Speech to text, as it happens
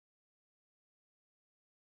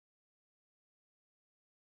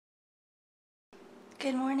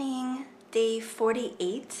Good morning. Day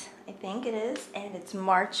 48, I think it is, and it's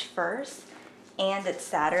March 1st, and it's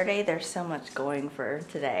Saturday. There's so much going for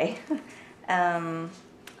today. Let's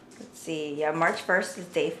see, yeah, March 1st is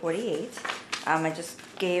day 48. I just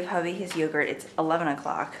gave hubby his yogurt. It's 11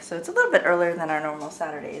 o'clock, so it's a little bit earlier than our normal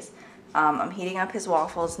Saturdays. I'm heating up his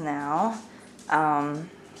waffles now, and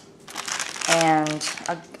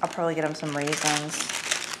I'll probably get him some raisins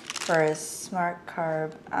for his smart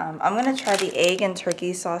carb. I'm gonna try the egg and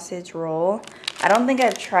turkey sausage roll. I don't think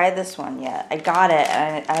I've tried this one yet. I got it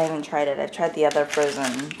and I haven't tried it. I've tried the other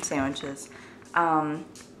frozen sandwiches. I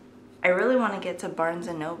really want to get to Barnes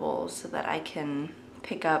 & Noble so that I can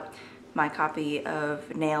pick up my copy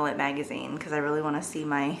of Nail It magazine because I really want to see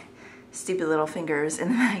my stupid little fingers in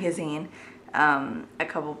the magazine. A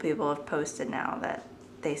couple people have posted now that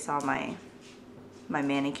they saw my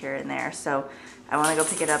manicure in there, so I want to go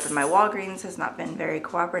pick it up, and my Walgreens has not been very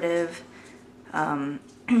cooperative.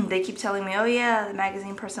 They keep telling me, oh yeah, the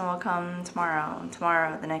magazine person will come tomorrow, and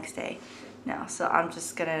tomorrow the next day. No, so I'm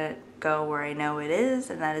just gonna go where I know it is,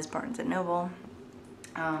 and that is Barnes & Noble.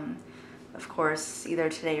 Of course, either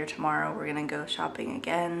today or tomorrow we're gonna go shopping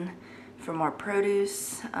again for more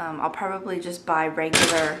produce. I'll probably just buy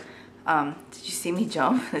regular, did you see me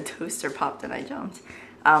jump? The toaster popped and I jumped.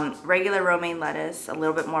 Regular romaine lettuce, a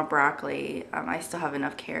little bit more broccoli. I still have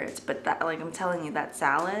enough carrots, but that, like I'm telling you, that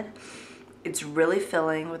salad, it's really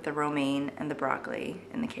filling with the romaine and the broccoli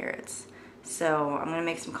and the carrots. So I'm gonna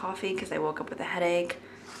make some coffee because I woke up with a headache,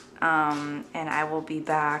 and I will be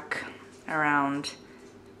back around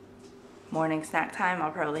morning snack time.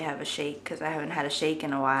 I'll probably have a shake because I haven't had a shake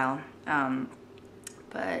in a while.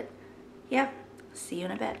 But yeah, see you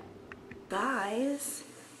in a bit. Guys,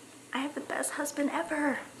 I have the best husband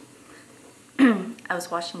ever. I was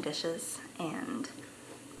washing dishes and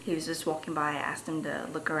he was just walking by. I asked him to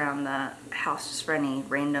look around the house just for any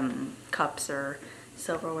random cups or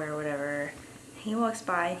silverware or whatever. He walks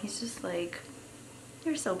by and he's just like,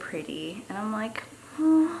 "You're so pretty." And I'm like,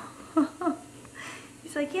 oh.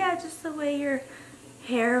 He's like, "Yeah, just the way your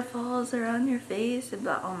hair falls around your face." And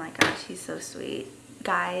oh my gosh, he's so sweet.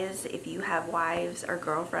 Guys, if you have wives or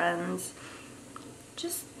girlfriends,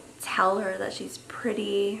 just tell her that she's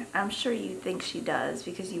pretty. I'm sure you think she does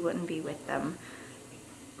because you wouldn't be with them,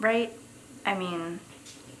 right? I mean,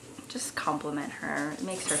 just compliment her. It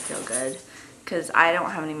makes her feel good because I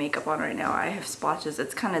don't have any makeup on right now. I have splotches.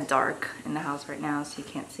 It's kind of dark in the house right now, so you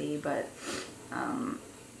can't see, but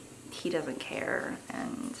he doesn't care,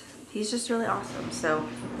 and he's just really awesome. So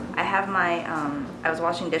I have my, I was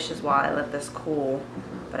washing dishes while I let this cool,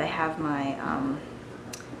 but I have my,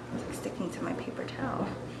 it's like sticking to my paper towel.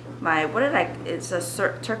 My, what did I, it's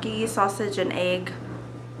a turkey, sausage, and egg,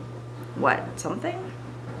 what, something?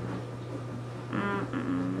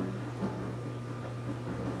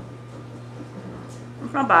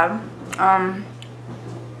 It's not bad.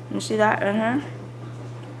 You see that in here?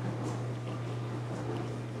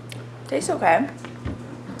 Tastes okay.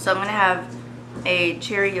 So I'm gonna have a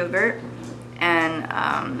cherry yogurt, and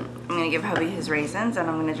I'm gonna give hubby his raisins, and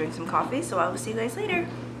I'm gonna drink some coffee, so I will see you guys later.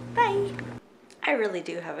 Bye. I really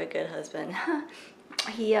do have a good husband.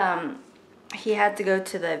 He had to go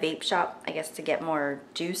to the vape shop, I guess, to get more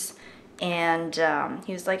juice, and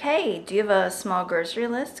he was like, "Hey, do you have a small grocery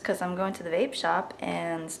list? Because I'm going to the vape shop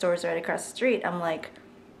and the store's right across the street." I'm like,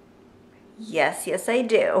 yes I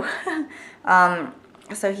do.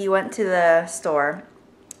 So he went to the store.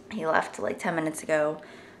 He left like 10 minutes ago.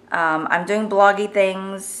 I'm doing bloggy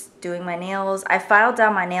things, doing my nails. I filed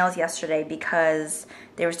down my nails yesterday because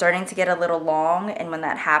they were starting to get a little long, and when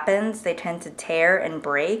that happens, they tend to tear and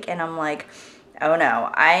break, and I'm like, oh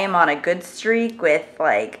no, I am on a good streak with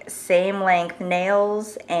like same length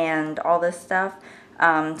nails and all this stuff. So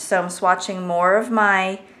I'm swatching more of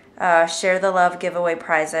my Share the Love giveaway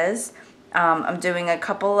prizes. I'm doing a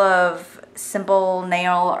couple of simple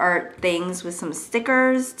nail art things with some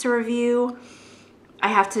stickers to review. I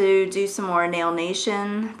have to do some more Nail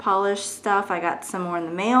Nation polish stuff. I got some more in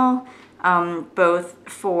the mail, both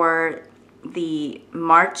for the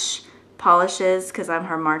March polishes because I'm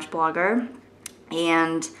her March blogger,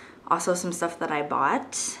 and also some stuff that I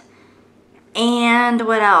bought. And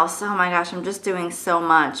what else? Oh my gosh, I'm just doing so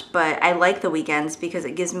much, but I like the weekends because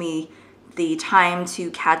it gives me the time to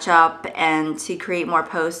catch up and to create more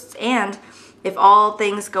posts. And if all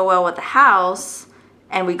things go well with the house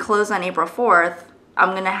and we close on April 4th,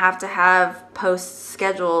 I'm gonna have posts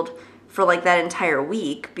scheduled for like that entire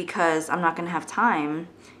week because I'm not gonna have time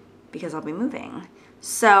because I'll be moving.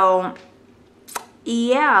 So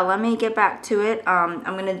yeah, let me get back to it. I'm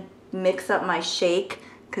gonna mix up my shake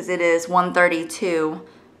because it is 1:32,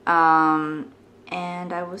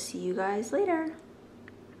 and I will see you guys later.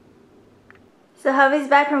 So hubby's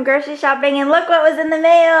back from grocery shopping, and look what was in the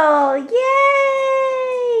mail!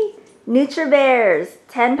 Yay! NutriBears,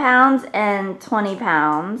 10 pounds and 20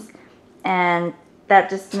 pounds. And that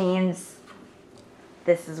just means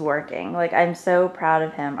this is working. Like, I'm so proud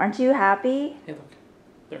of him. Aren't you happy? Hey, look.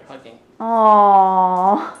 They're hugging.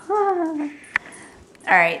 Aww.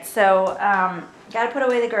 Alright, so, gotta put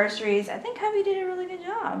away the groceries. I think hubby did a really good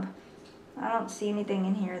job. I don't see anything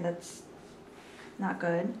in here that's not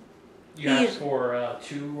good. You asked for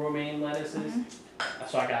 2 romaine lettuces,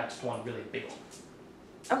 so I got just one really big one.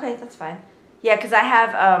 Okay, that's fine. Yeah, because I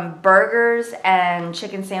have burgers and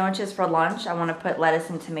chicken sandwiches for lunch. I want to put lettuce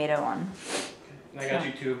and tomato on. And I got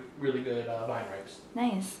you 2 really good vine ripes.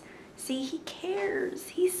 Nice. See, he cares.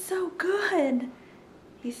 He's so good.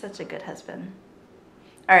 He's such a good husband.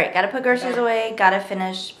 All right, got to put groceries away, got to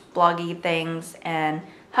finish bloggy things, and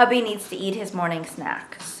hubby needs to eat his morning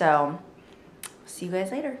snack. So, see you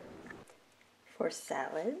guys later. For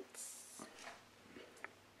salads,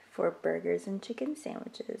 for burgers and chicken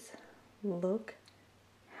sandwiches. Look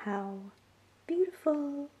how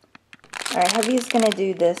beautiful. Alright, hubby's gonna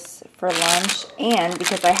do this for lunch, and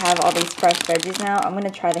because I have all these fresh veggies now, I'm gonna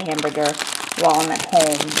try the hamburger while I'm at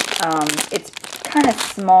home. It's kind of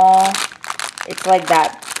small. It's like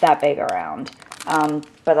that big around.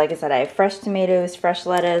 But like I said, I have fresh tomatoes, fresh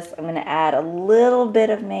lettuce. I'm gonna add a little bit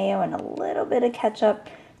of mayo and a little bit of ketchup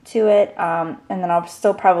to it, and then I'll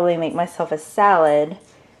still probably make myself a salad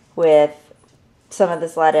with some of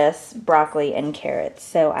this lettuce, broccoli, and carrots.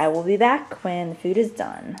 So I will be back when the food is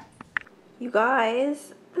done. You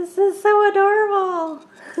guys, this is so adorable.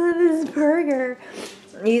 This burger.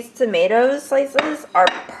 These tomato slices are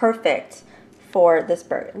perfect for this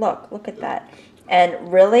burger. Look at that.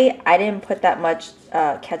 And really, I didn't put that much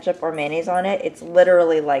ketchup or mayonnaise on it. It's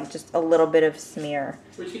literally like just a little bit of smear.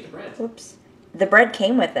 Where'd you get the bread? Oops. The bread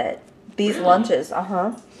came with it. These lunches,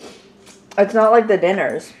 It's not like the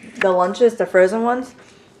dinners. The lunches, the frozen ones,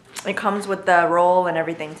 it comes with the roll and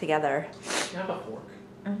everything together. You have a fork.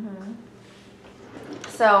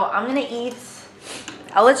 So I'm gonna eat.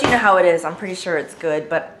 I'll let you know how it is. I'm pretty sure it's good,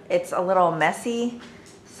 but it's a little messy.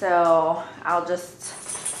 So I'll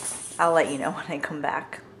let you know when I come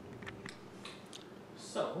back.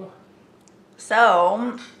 So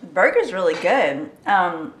burger's really good.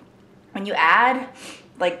 When you add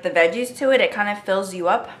like the veggies to it, it kind of fills you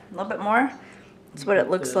up a little bit more. That's what it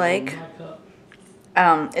looks like.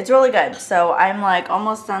 It's really good. So I'm like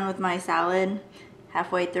almost done with my salad,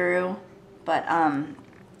 halfway through, but I'm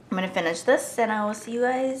gonna finish this and I will see you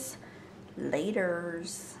guys later.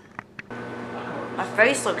 My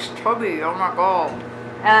face looks chubby. Oh my god.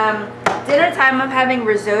 Dinner time, I'm having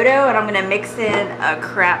risotto and I'm gonna mix in a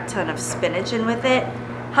crap ton of spinach in with it.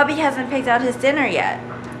 Hubby hasn't picked out his dinner yet.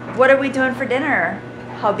 What are we doing for dinner,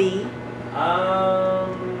 hubby?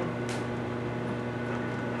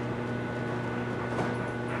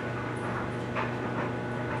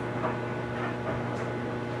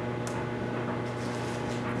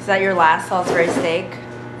 Is that your last Salisbury steak?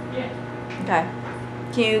 Yeah. Okay.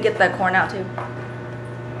 Can you get the corn out too?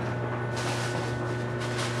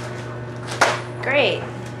 Great.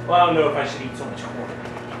 Well, I don't know if I should eat so much corn.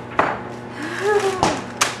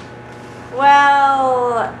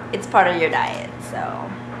 Well, it's part of your diet, so.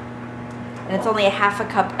 And it's only a half a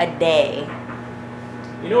cup a day.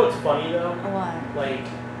 You know what's funny though? What? Like,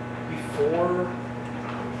 before,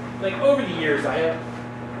 like over the years, I have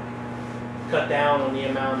cut down on the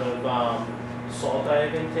amount of salt I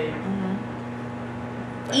have intake.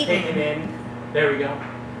 I've taken in. There we go.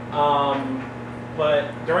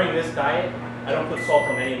 But during this diet, I don't put salt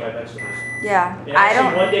on any of my vegetables. Yeah, and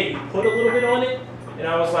actually, one day you put a little bit on it, and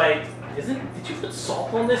I was like, did you put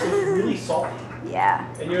salt on this? It's really salty. Yeah.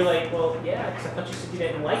 And you're like, well, yeah, because I thought you said you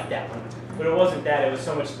didn't like that one. But it wasn't that. It was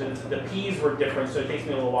so much, the peas were different, so it takes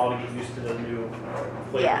me a little while to get used to the new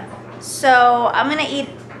flavor. Yeah. So I'm going to eat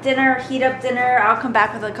dinner, heat up dinner. I'll come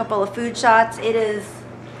back with a couple of food shots. It is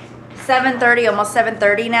 7:30, almost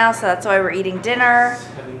 7:30 now, so that's why we're eating dinner.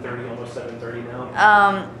 7:30, almost 7:30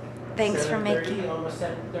 now. Thanks for making. Almost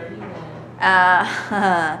 7:30 now.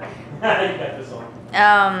 You got this on.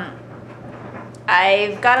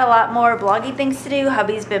 I've got a lot more bloggy things to do.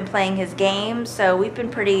 Hubby's been playing his game, so we've been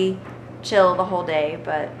pretty chill the whole day,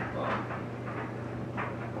 but...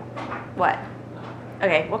 What?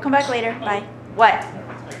 Okay, we'll come back later. Bye. What? I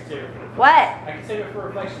can save it for What? I can save it for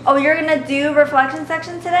reflection. Oh, you're gonna do reflection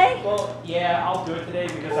section today? Well, yeah, I'll do it today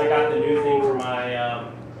because I got the new thing for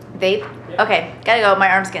my... Vape? Yeah. Okay, gotta go.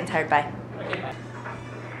 My arm's getting tired. Bye. Okay, bye.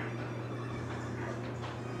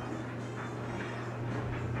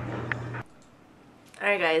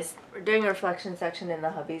 Alright guys, we're doing a reflection section in the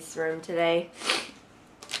hubby's room today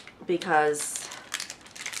because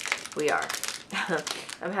we are.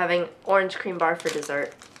 I'm having orange cream bar for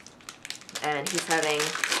dessert and he's having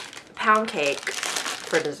pound cake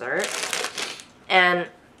for dessert. And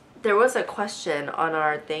there was a question on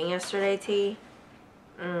our thing yesterday, T.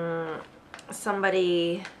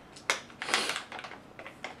 Somebody,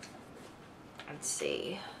 let's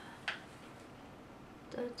see.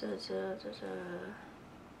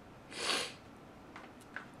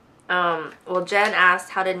 Well, Jen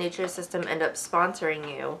asked, how did Nutrisystem end up sponsoring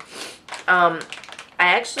you? I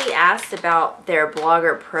actually asked about their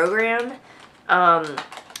blogger program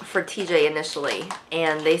for TJ initially,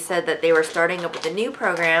 and they said that they were starting up with a new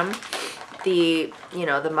program, the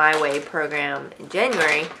My Way program in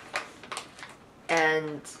January.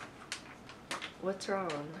 And what's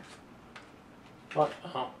wrong? What?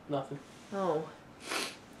 Oh, nothing. Oh.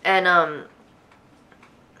 And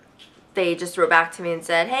they just wrote back to me and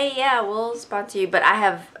said, hey, yeah, we'll sponsor you. But I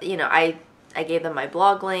have, I gave them my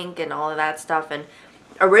blog link and all of that stuff. And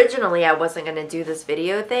originally I wasn't going to do this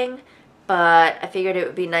video thing, but I figured it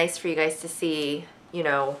would be nice for you guys to see,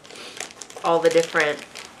 all the different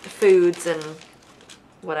foods and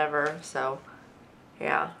whatever. So,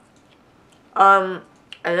 yeah. And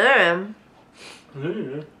then,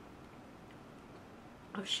 oh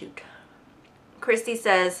shoot. Christy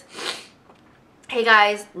says, hey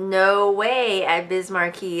guys, no way at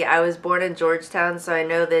Bismarcky. I was born in Georgetown, so I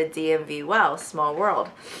know the DMV well. Small world.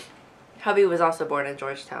 Hubby was also born in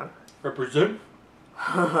Georgetown. Represent.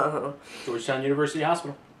 Georgetown University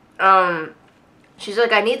Hospital. She's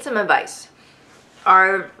like, I need some advice.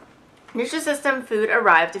 Our Nutrisystem food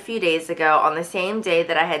arrived a few days ago on the same day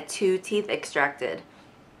that I had 2 teeth extracted.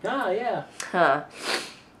 Ah, yeah. Huh.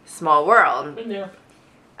 Small world. Been there.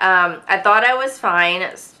 I thought I was fine.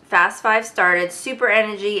 Fast 5 started, super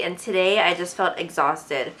energy, and today I just felt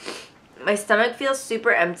exhausted. My stomach feels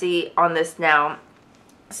super empty on this now.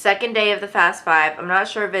 Second day of the Fast 5. I'm not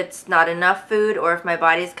sure if it's not enough food or if my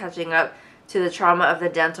body's catching up to the trauma of the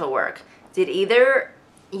dental work. Did either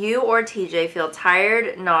you or TJ feel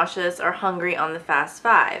tired, nauseous, or hungry on the Fast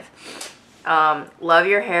 5? Love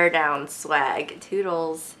your hair down, swag.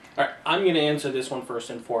 Toodles. Alright, I'm going to answer this one first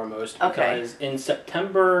and foremost because Okay. in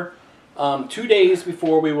September, 2 days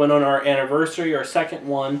before we went on our anniversary, our second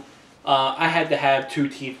one, I had to have 2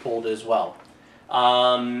 teeth pulled as well.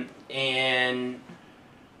 And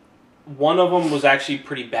one of them was actually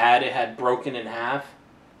pretty bad. It had broken in half.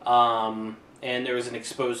 And there was an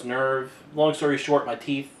exposed nerve. Long story short, my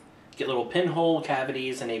teeth get little pinhole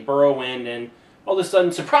cavities and they burrow in, and all of a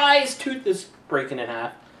sudden, surprise, tooth is breaking in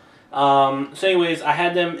half. So anyways, I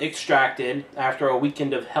had them extracted after a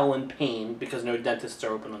weekend of hell and pain because no dentists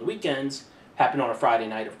are open on the weekends. Happened on a Friday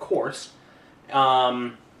night, of course.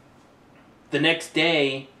 The next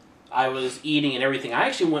day, I was eating and everything. I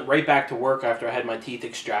actually went right back to work after I had my teeth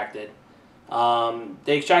extracted.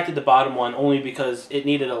 They extracted the bottom one only because it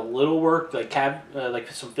needed a little work, like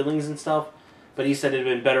some fillings and stuff. But he said it would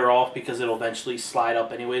have been better off because it'll eventually slide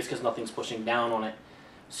up anyways because nothing's pushing down on it.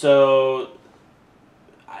 So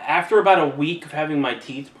after about a week of having my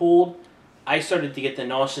teeth pulled, I started to get the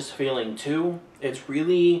nauseous feeling too. It's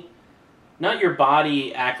really not your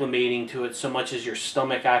body acclimating to it so much as your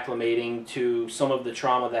stomach acclimating to some of the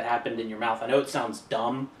trauma that happened in your mouth. I know it sounds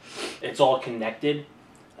dumb. It's all connected.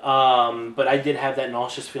 But I did have that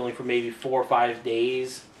nauseous feeling for maybe 4 or 5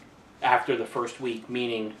 days after the first week,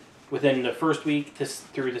 meaning within the first week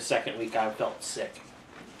through the second week I felt sick.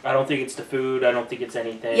 I don't think it's the food. I don't think it's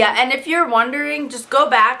anything. Yeah, and if you're wondering, just go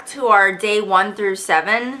back to our day 1 through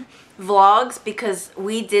 7 vlogs because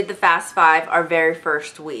we did the Fast 5 our very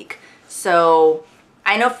first week. So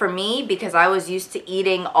I know for me, because I was used to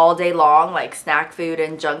eating all day long, like snack food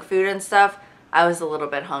and junk food and stuff, I was a little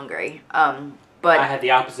bit hungry. But I had the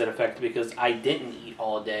opposite effect because I didn't eat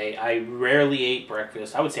all day. I rarely ate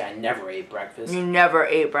breakfast. I would say I never ate breakfast. You never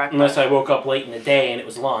ate breakfast. Unless I woke up late in the day and it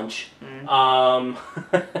was lunch. Then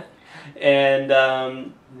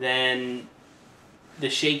the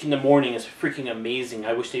shake in the morning is freaking amazing.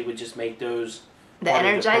 I wish they would just make those. The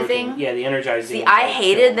energizing? Yeah, the energizing. See, I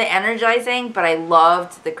hated the energizing, but I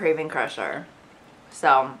loved the craving crusher.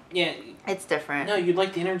 So, yeah, it's different. No, you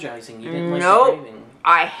liked the energizing. You didn't like nope. the craving.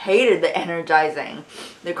 I hated the energizing.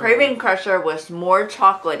 The craving crusher was more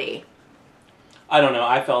chocolatey. I don't know.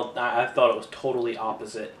 I thought it was totally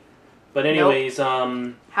opposite. But anyways,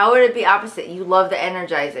 nope. How would it be opposite? You love the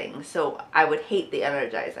energizing, so I would hate the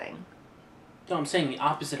energizing. No, I'm saying the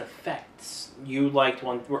opposite effects. You liked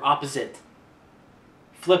one. We're opposite.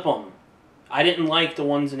 Flip them. I didn't like the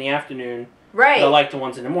ones in the afternoon Right. But I like the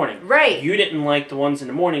ones in the morning. Right. You didn't like the ones in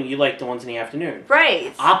the morning. You liked the ones in the afternoon.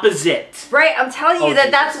 Right. Opposite. Right. I'm telling you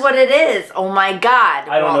Jesus. that's what it is. Oh my God.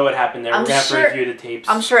 I don't know what happened there. We're going to have to review the tapes.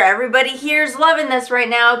 I'm sure everybody here is loving this right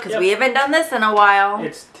now because we haven't done this in a while.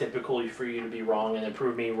 It's typical for you to be wrong and then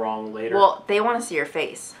prove me wrong later. Well, they want to see your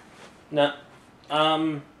face. No.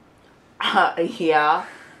 Yeah.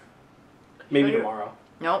 Maybe tomorrow.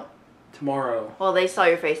 Nope. Tomorrow. Well, they saw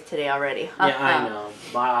your face today already. Yeah, I know.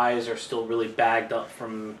 My eyes are still really bagged up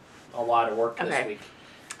from a lot of work this week.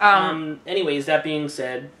 Anyways, that being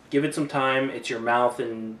said, give it some time. It's your mouth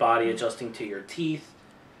and body adjusting to your teeth.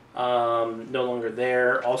 No longer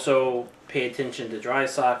there. Also, pay attention to dry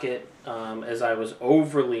socket. As I was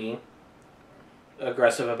overly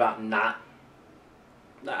aggressive about not...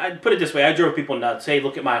 I'd put it this way. I drove people nuts. Hey,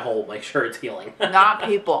 look at my hole. Make sure it's healing. Not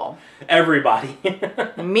people. Everybody.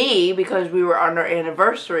 Me, because we were on our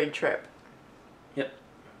anniversary trip. Yep.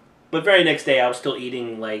 But very next day, I was still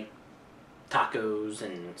eating, like, tacos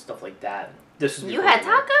and stuff like that. You had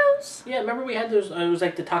tacos? Yeah, remember we had those? It was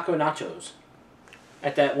like the taco nachos.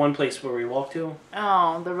 At that one place where we walked to.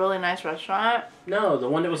 Oh, the really nice restaurant? No, the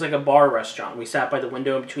one that was like a bar restaurant. We sat by the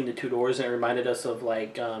window in between the two doors and it reminded us of,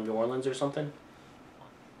 like, New Orleans or something.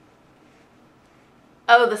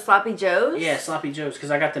 Oh, the Sloppy Joe's? Yeah, Sloppy Joe's,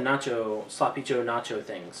 because I got the Sloppy Joe nacho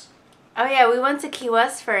things. Oh, yeah, we went to Key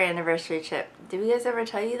West for our anniversary trip. Did we guys ever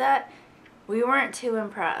tell you that? We weren't too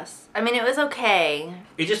impressed. I mean, it was okay.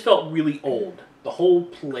 It just felt really old. The whole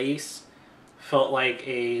place felt like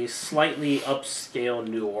a slightly upscale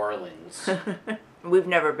New Orleans. We've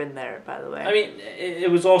never been there, by the way. I mean,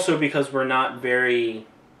 it was also because we're not very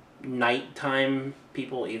nighttime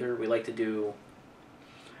people either. We like to do...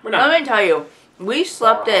 Let me tell you. We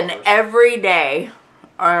slept in every day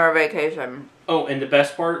on our vacation. Oh, and the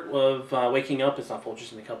best part of waking up, it's not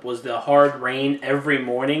Folgers in the Cup, was the hard rain every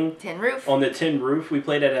morning. Tin roof? On the tin roof. We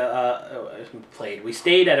stayed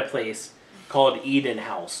at a place called Eden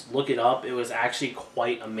House. Look it up. It was actually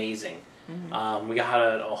quite amazing. Mm-hmm. We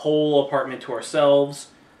got a whole apartment to ourselves,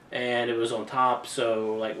 and it was on top,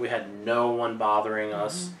 so like we had no one bothering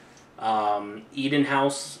us.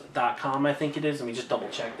 EdenHouse.com, I think it is. Let me just double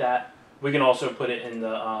check that. We can also put it in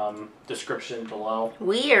the description below.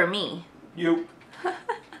 We or me? You. If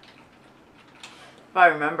I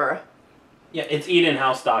remember. Yeah, it's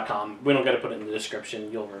EdenHouse.com. We don't got to put it in the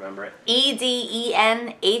description. You'll remember it.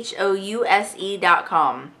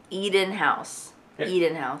 EdenHouse.com. Eden House. Yep.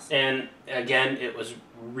 Eden House. And again, it was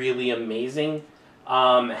really amazing.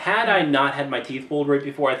 Had I not had my teeth pulled right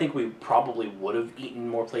before, I think we probably would have eaten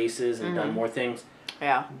more places and done more things.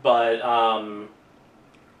 Yeah. But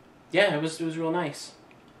yeah, it was real nice.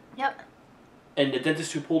 Yep. And the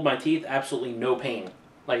dentist who pulled my teeth, absolutely no pain.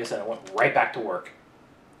 Like I said, I went right back to work.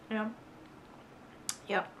 Yeah.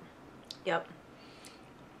 Yep. Yep.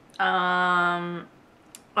 I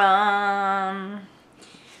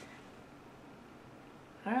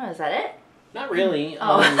don't know, is that it? Not really.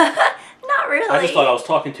 Oh. Not really. I just thought I was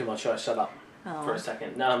talking too much, so I shut up for a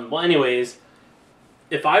second. Well, anyways,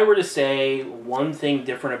 if I were to say one thing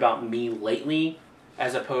different about me lately,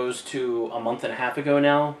 as opposed to a month and a half ago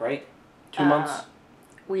now, right? 2 months?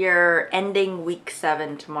 We are ending week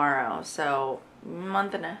 7 tomorrow, so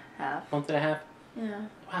month and a half. Month and a half? Yeah.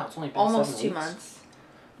 Wow, it's only been almost 7 2 weeks.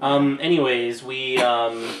 months. Anyways, we,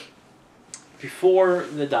 before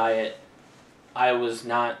the diet, I was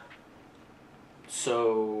not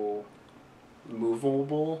so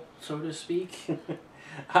movable, so to speak.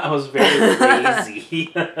 I was very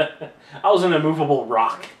lazy. I was an immovable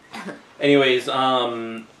rock. Anyways,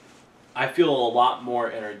 I feel a lot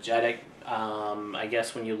more energetic. I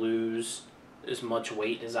guess when you lose as much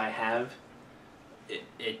weight as I have,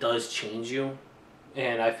 it does change you.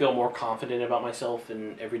 And I feel more confident about myself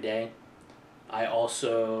in every day. I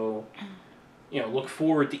also, look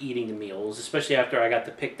forward to eating the meals, especially after I got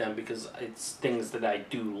to pick them because it's things that I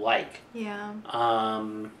do like. Yeah.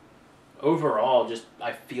 Overall, just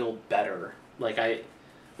I feel better. Like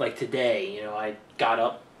today, I got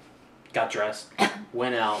up, got dressed,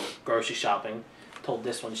 went out grocery shopping, told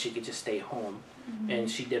this one she could just stay home, and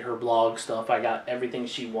she did her blog stuff. I got everything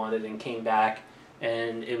she wanted and came back,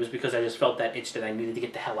 and it was because I just felt that itch that I needed to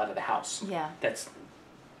get the hell out of the house. Yeah. That's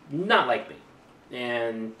not like me,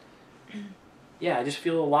 and yeah, I just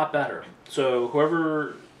feel a lot better. So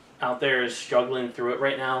whoever out there is struggling through it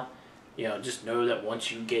right now, just know that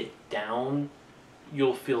once you get down,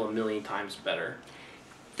 you'll feel a million times better.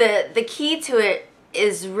 The key to it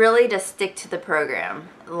is really to stick to the program.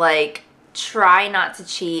 Like, try not to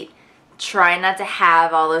cheat. Try not to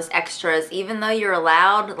have all those extras, even though you're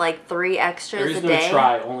allowed like 3 extras a day. There is no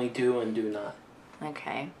try, only do and do not.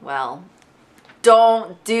 Okay, well,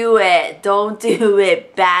 Don't do it. Don't do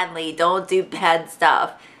it badly. Don't do bad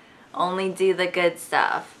stuff. Only do the good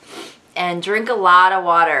stuff. And drink a lot of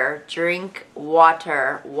water. Drink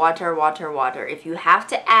water. Water, water, water. If you have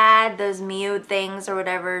to add those Mio things or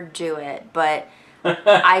whatever, do it. But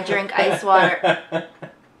I drink ice water.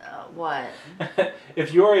 What?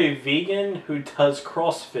 If you're a vegan who does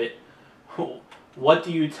CrossFit, what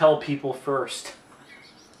do you tell people first?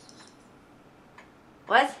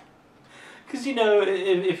 What? Because, you know,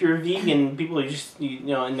 if you're a vegan, people are just, you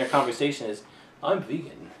know, in their conversation is, I'm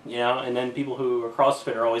vegan, you know, and then people who are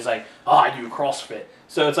CrossFit are always like, oh, I do CrossFit.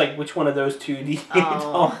 So it's like, which one of those two do you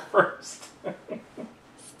tell first?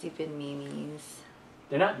 Stupid memes.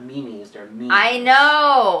 They're not memes, they're memes. I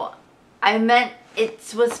know! I meant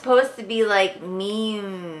it was supposed to be like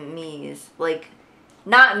memes. Like,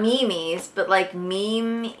 not memes, but like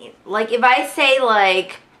meme. Like, if I say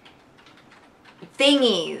like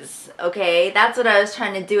thingies, okay? That's what I was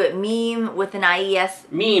trying to do. It meme with an IES.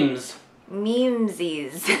 Memes.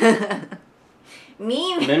 Memesies.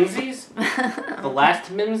 Meme. Memesies? The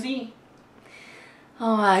last Memesy?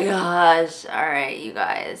 Oh my gosh. Alright, you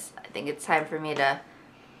guys. I think it's time for me to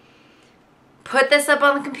put this up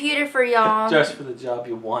on the computer for y'all. Just for the job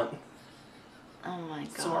you want. Oh my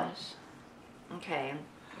gosh. Sorry. Okay.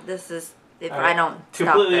 This is, if right. I don't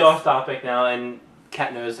stop Completely this. off topic now, and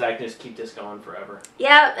Kat knows that I can just keep this going forever.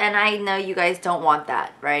 Yeah, and I know you guys don't want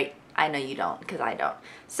that, right? I know you don't, because I don't.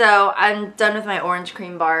 So, I'm done with my orange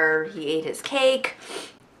cream bar. He ate his cake.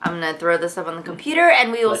 I'm going to throw this up on the computer,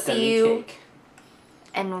 and we will see you. Cake.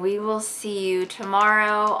 And we will see you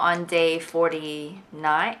tomorrow on day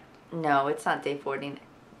 49. No, it's not day 49.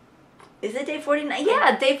 Is it day 49?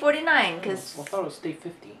 Yeah, day 49. Because I thought it was day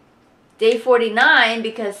 50. Day 49,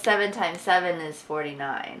 because 7 times 7 is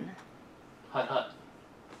 49. Hut, hut.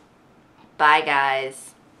 Bye,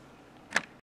 guys.